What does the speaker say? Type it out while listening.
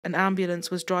An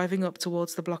ambulance was driving up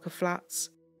towards the block of flats.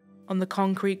 On the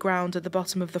concrete ground at the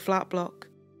bottom of the flat block,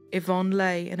 Yvonne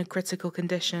lay in a critical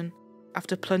condition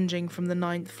after plunging from the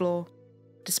 9th floor.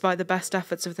 Despite the best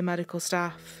efforts of the medical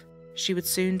staff, she would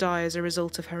soon die as a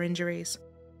result of her injuries.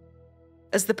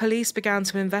 As the police began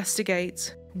to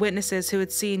investigate, witnesses who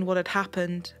had seen what had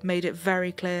happened made it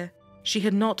very clear she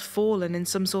had not fallen in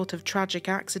some sort of tragic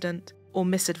accident or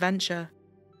misadventure.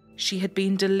 She had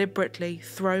been deliberately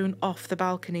thrown off the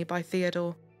balcony by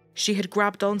Theodore. She had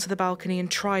grabbed onto the balcony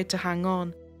and tried to hang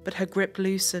on, but her grip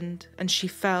loosened and she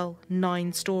fell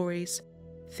 9 stories.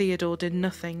 Theodore did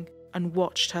nothing and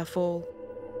watched her fall.